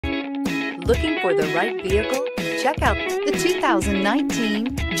Looking for the right vehicle? Check out the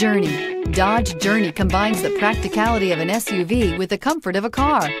 2019 Journey. Dodge Journey combines the practicality of an SUV with the comfort of a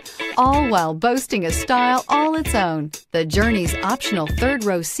car, all while boasting a style all its own. The Journey's optional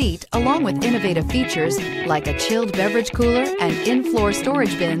third-row seat, along with innovative features like a chilled beverage cooler and in-floor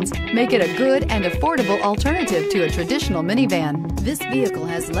storage bins, make it a good and affordable alternative to a traditional minivan. This vehicle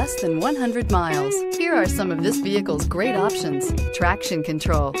has less than 100 miles. Here are some of this vehicle's great options: traction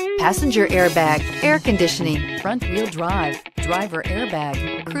control, passenger airbag, air conditioning, front-wheel drive, driver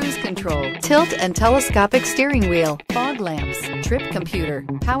airbag, cruise control, tilt and telescopic steering wheel, fog lamps, trip computer,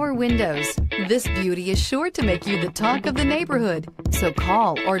 power windows. This beauty is sure to make you the talk of the neighborhood. So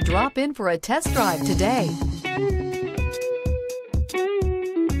call or drop in for a test drive today.